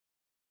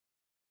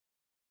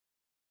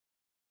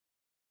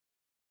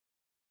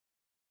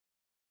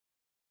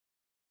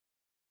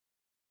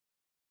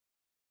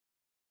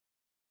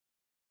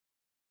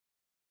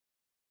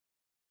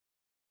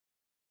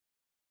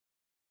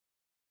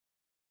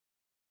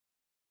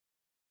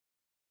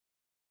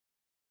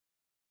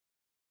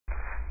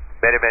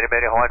Mayday, Mayday,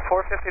 Mayday, Hawaiian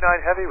 459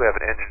 Heavy, we have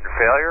an engine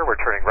failure. We're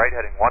turning right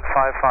heading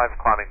 155,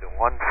 climbing to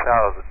 1,500.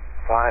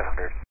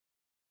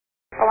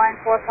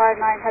 Hawaiian 459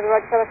 Heavy,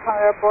 Roger, Seoul Incheon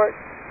Airport,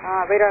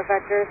 radar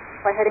vectors,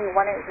 flight heading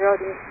 180,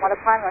 do you want to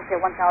climb? Let's say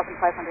 1,500.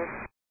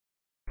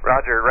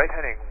 Roger, right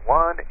heading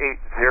 180,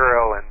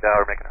 and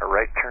we're making a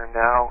right turn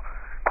now,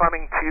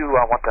 climbing to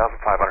 1,500,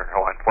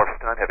 Hawaiian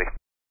 459 Heavy.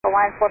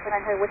 Hawaiian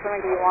 459 Heavy, which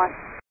runway do you want?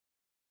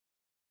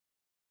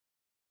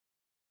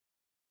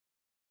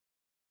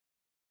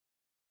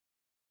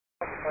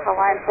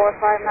 Hawaiian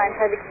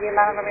 459 Heavy, can you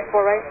land on runway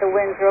 4 right, the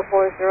wind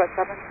 040 at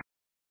 7.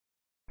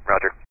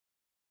 Roger.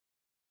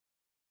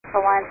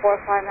 Hawaiian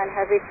 459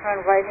 Heavy,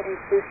 turn right heading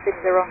 260.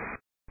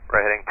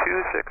 Right heading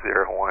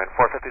 260, Hawaiian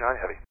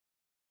 459 Heavy.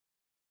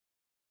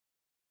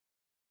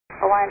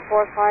 Hawaiian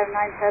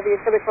 459 Heavy, you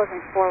should be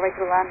closing 4 right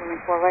to the land, runway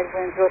 4 right,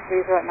 wind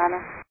 030 at 9.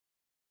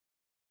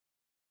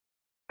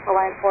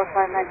 Hawaiian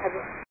 459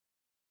 Heavy.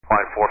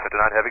 Hawaiian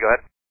 459 Heavy, go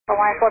ahead.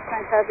 Hawaiian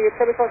 459 Heavy, you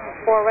should be closing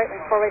 4 right,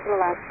 wind 4 right to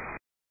the land.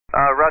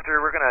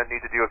 Roger, we're going to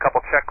need to do a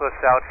couple checklists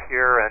out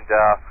here, and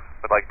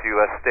would like to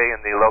stay in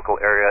the local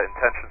area.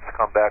 Intentions to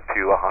come back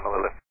to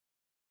Honolulu.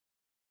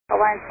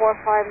 Hawaiian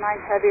 459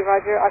 Heavy,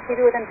 Roger. I'll keep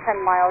you within 10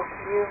 miles.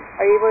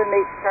 Are you able to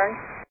make turns?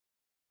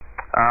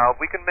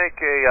 We can make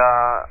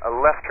a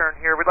left turn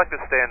here. We'd like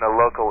to stay in the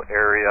local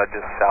area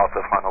just south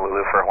of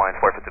Honolulu for Hawaiian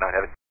 459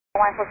 Heavy.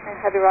 Hawaiian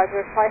 459 Heavy, Roger.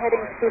 Fly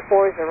heading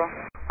 240.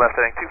 Left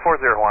heading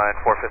 240, Hawaiian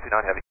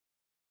 459 Heavy.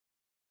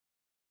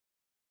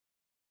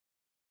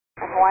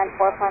 And Hawaiian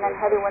 459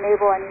 Heavy, when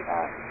able, I need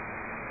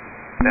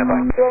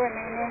Standby. fuel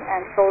remaining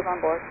and souls on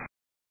board.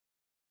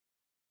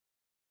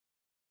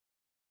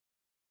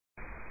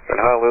 And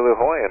Honolulu,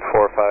 Hawaiian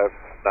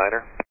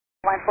 459er.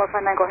 Hawaiian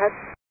 459, go ahead.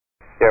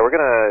 Yeah, we're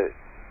going to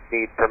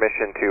need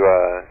permission to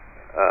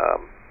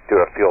do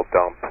a fuel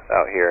dump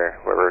out here.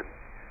 We're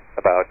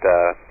about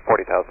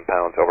 40,000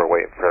 pounds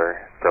overweight for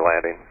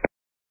landing.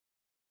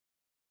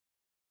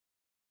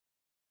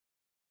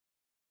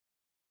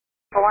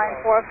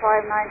 Hawaiian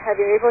 459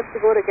 Heavy, are you able to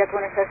go to get to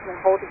intersection and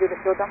hold to do the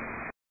fuel dump?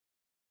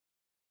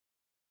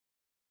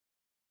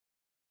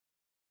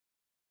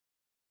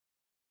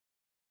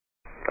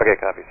 Okay,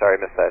 copy. Sorry,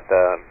 I missed that.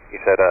 You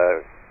said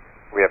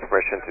we have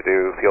permission to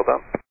do fuel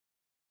dump?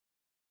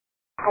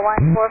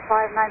 Hawaiian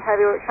 459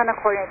 Heavy, we're trying to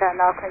coordinate that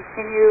now.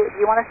 Continue. Do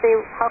you want to stay,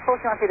 how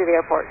close do you want to stay to the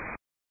airport?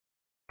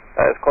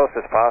 As close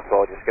as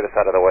possible, just get us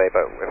out of the way,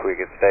 but if we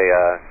could stay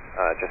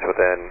just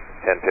within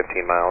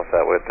 10-15 miles,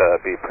 that would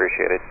be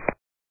appreciated.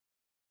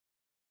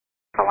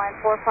 Hawaiian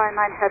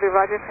 459 Heavy,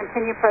 Roger.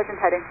 Continue present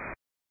heading.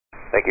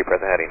 Thank you,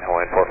 present heading,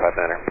 Hawaiian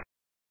 459er.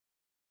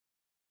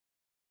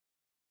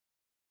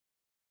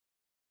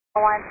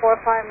 Hawaiian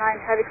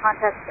 459 Heavy,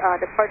 contact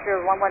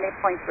departure 118.3.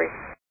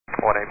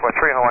 118.3,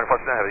 Hawaiian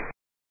 459 Heavy.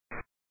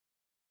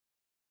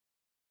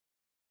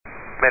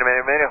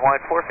 Mayday,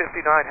 Hawaiian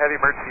 459 Heavy,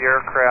 emergency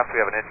aircraft. We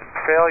have an engine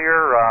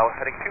failure.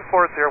 Heading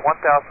 240,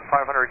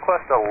 1,500.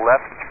 Request a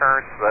left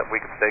turn so that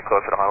we can stay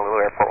closer to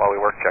Honolulu Airport while we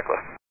work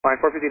checklist. Hawaiian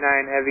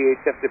 459 Heavy,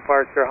 HF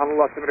departure,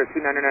 Honolulu altimeter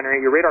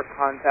 29908, your radar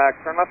contact,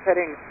 turn left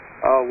heading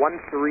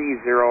 130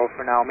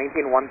 for now,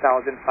 maintain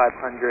 1,500,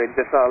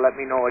 just let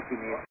me know what you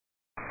need.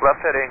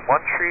 Left heading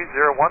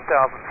 130,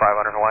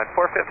 1,500, Hawaiian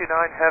 459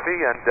 Heavy,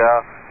 and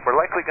we're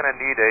likely going to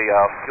need a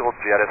fuel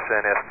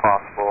jettison if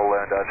possible,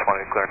 and just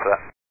wanted to clear for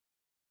that.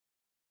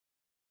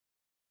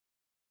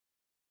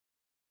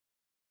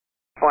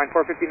 Hawaiian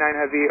 459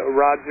 Heavy,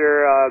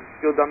 Roger,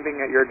 fuel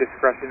dumping at your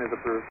discretion is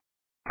approved.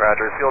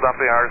 Roger, fuel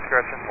dumping our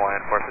discretion,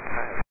 Hawaiian 459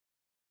 Heavy.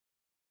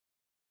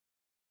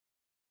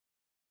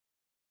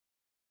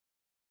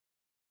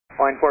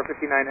 Hawaiian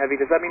 459 Heavy,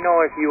 just let me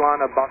know if you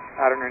want a box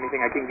pattern or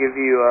anything. I can give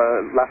you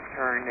a left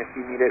turn if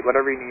you need it.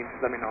 Whatever you need,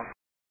 let me know.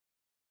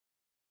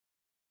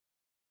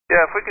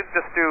 Yeah, if we could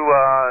just do,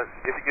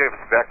 if you give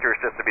us vectors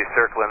just to be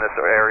circling this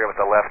area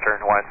with a left turn,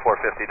 Hawaiian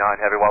 459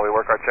 Heavy while we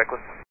work our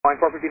checklist. Hawaiian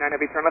 459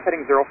 Heavy, turn left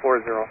heading 040.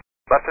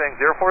 Left heading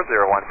 040,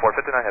 Hawaiian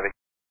 459 Heavy.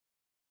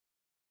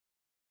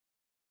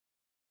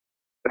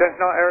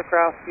 Potential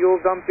aircraft fuel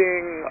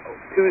dumping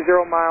 20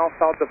 miles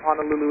south of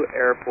Honolulu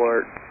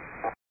Airport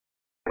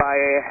by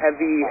a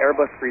heavy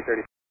Airbus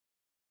A330.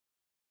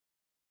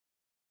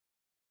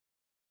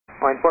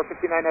 Line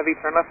 459 Heavy,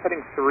 turn left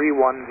heading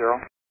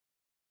 310.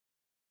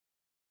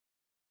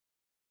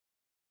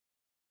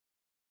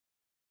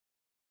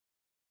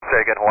 Say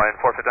again, Hawaiian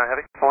 459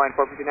 Heavy. Hawaiian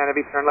 459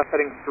 Heavy, turn left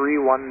heading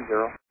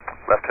 310.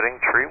 Left heading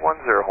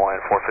 310,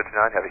 Hawaiian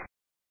 459 Heavy.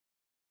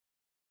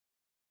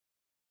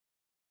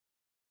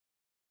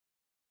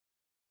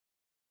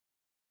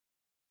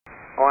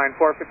 Hawaiian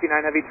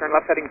 459 Heavy, turn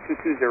left heading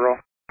 220.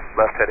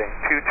 Left heading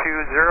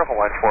 220,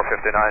 Hawaiian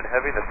 459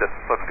 Heavy. This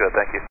distance looks good,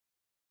 thank you.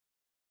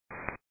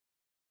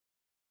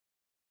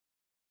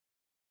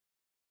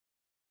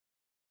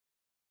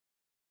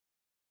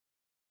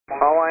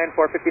 Hawaiian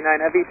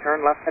 459 Heavy,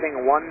 turn left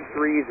heading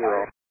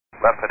 130.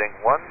 Left heading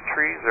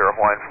 130,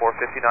 Hawaiian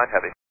 459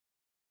 Heavy.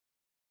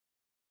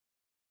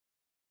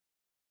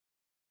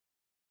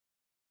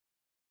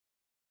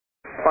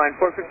 Hawaiian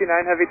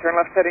 459 Heavy, turn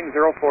left heading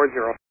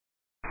 040.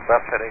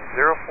 left heading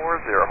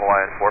 040,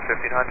 Hawaiian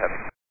 459 Heavy.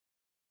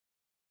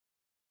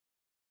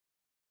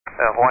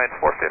 Hawaiian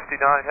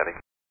 459 Heavy.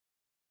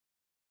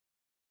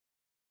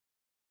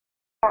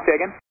 Say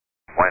again?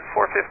 Hawaiian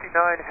 459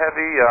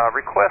 Heavy,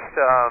 request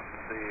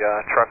the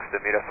trucks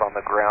to meet us on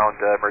the ground,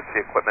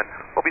 emergency equipment.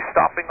 We'll be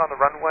stopping on the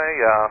runway,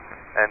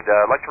 and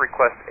I'd like to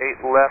request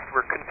 8 left.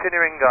 We're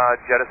continuing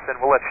jettison.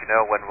 We'll let you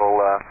know when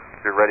we'll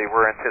be ready.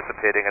 We're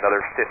anticipating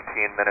another 15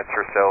 minutes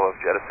or so of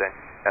jettisoning,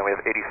 and we have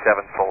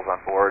 87 souls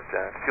on board,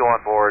 fuel on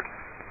board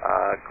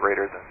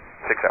greater than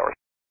 6 hours.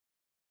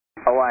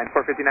 Hawaiian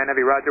 459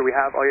 Heavy, roger. We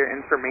have all your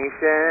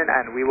information,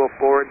 and we will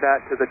forward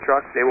that to the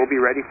trucks. They will be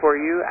ready for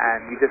you,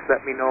 and you just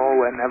let me know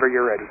whenever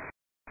you're ready.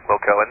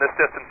 Loco, and this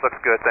distance looks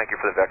good. Thank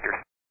you for the vectors.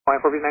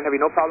 Hawaiian 459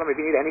 Heavy, no problem.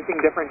 If you need anything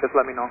different, just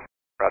let me know.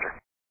 Roger.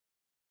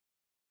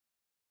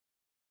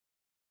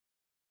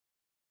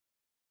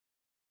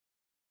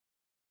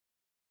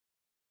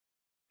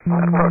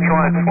 Approach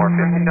line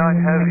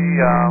 459 Heavy,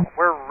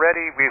 we're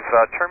ready. We've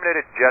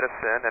terminated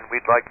jettison, and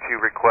we'd like to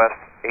request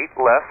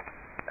 8 left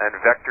and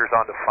vectors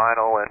onto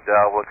final, and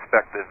we'll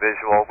expect the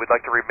visual. We'd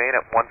like to remain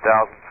at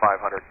 1,500.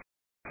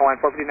 Hawaiian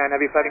 459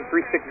 Heavy, flighting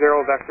 360,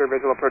 vector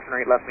visual approach and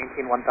rate left,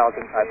 maintain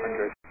 1,500.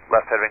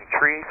 Left heading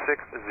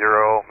 360,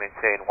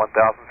 maintain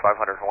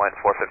 1,500, Hawaiian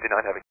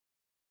 459 Heavy.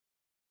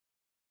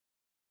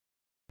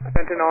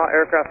 Sentinel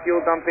aircraft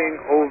fuel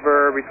dumping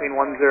over between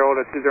 10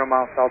 to 20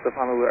 miles south of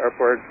Honolulu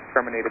Airport,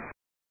 terminated.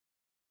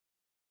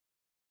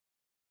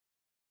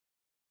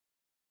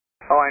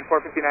 Hawaiian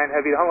 459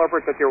 Heavy, the Honolulu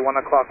Airport's at your 1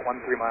 o'clock,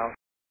 13 miles.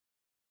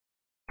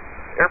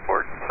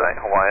 Airport, site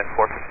Hawaiian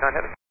 459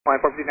 Heavy.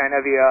 Hawaiian 459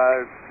 Heavy,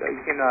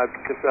 you can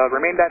just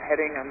remain that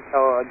heading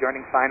until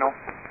joining final.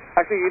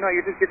 Actually, you know,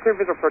 you're clear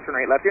visual approach and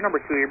rate left. You're number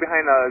 2, you're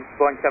behind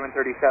Boeing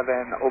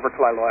 737 over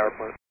Kalaeloa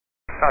Airport.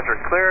 Roger,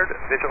 cleared,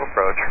 visual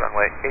approach,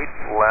 runway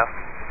 8 left,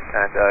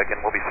 and again,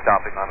 we'll be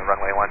stopping on the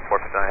runway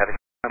 459 Heavy.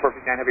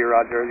 459 Heavy,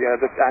 roger. Yeah,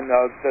 the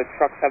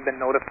trucks have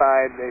been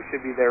notified. They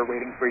should be there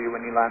waiting for you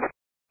when you land.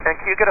 And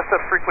can you get us a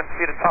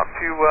frequency to talk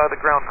to the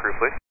ground crew,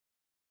 please?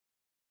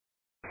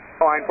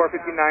 Hawaiian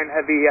 459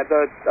 Heavy, at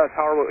the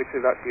tower will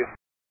issue that to you.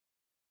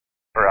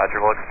 Roger,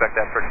 we'll expect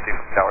that frequency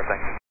from the tower,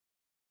 thanks.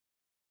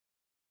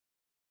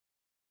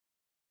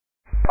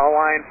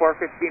 Hawaiian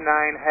 459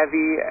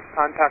 Heavy,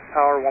 contact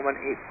tower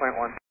 118.1.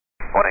 118.1,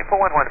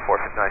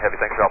 459 Heavy,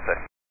 thanks for help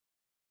today.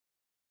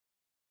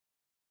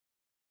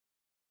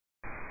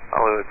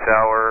 Honolulu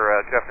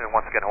Tower, good afternoon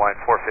once again,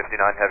 Hawaiian 459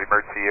 Heavy,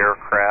 emergency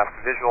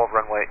aircraft, visual,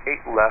 runway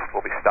 8 left,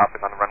 we'll be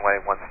stopping on the runway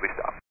once we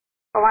stop.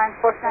 Hawaiian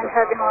 459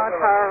 Heavy, Honolulu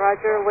Tower,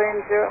 roger,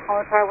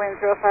 Honolulu Tower, wind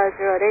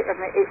 0508,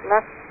 runway 8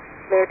 left,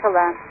 clear to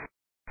land.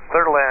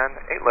 Clear to land,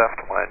 8 left,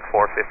 Hawaiian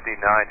 459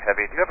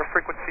 Heavy. Do you have a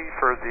frequency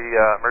for the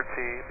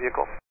emergency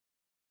vehicle?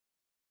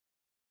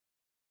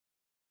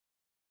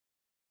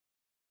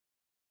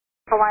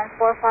 Hawaiian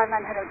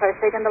 459 Heavy, I'm sorry,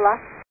 say again the last.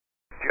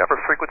 Do you have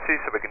a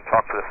frequency so we can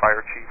talk to the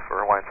fire chief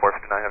for Hawaiian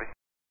 459 Heavy?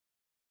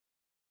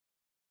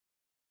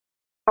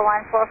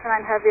 Hawaiian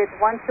 459 Heavy, it's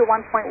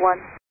 121.1.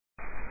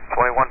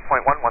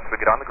 21.1 once we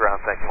get on the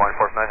ground, thank you, Hawaiian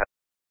 459 Heavy.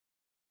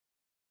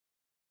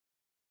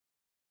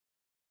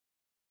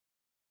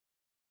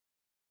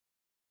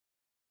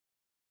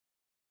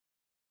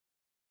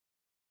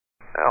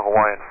 Now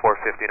Hawaiian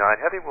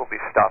 459 Heavy will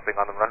be stopping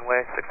on the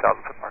runway, 6,000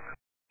 foot mark.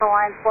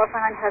 Hawaiian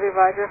 459 Heavy,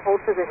 roger,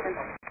 hold position.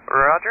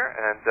 Roger,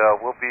 and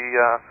we'll be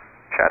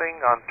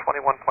chatting on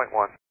 21.1.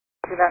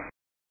 Do that.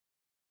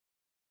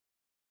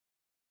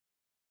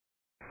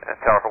 And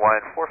Tower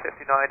Hawaiian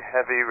 459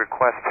 Heavy,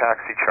 request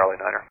taxi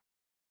Charlie Niner.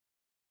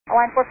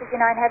 Hawaiian 459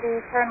 Heavy,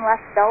 turn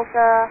left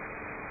Delta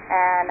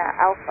and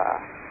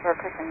Alpha for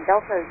cushion.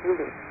 Delta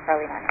Zulu,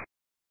 Charlie Niner.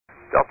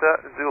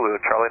 Delta Zulu,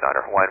 Charlie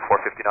Niner, Hawaiian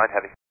 459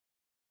 Heavy.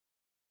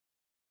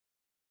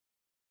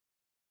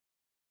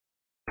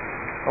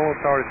 Hello,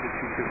 Tower, this is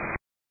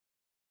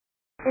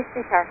 22. Please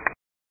speak, sir.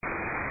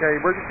 Yeah,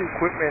 emergency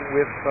equipment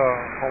with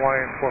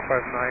Hawaiian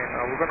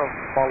 459. We're going to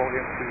follow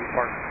him to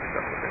park. If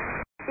that's okay.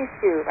 Please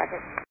do,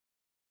 roger.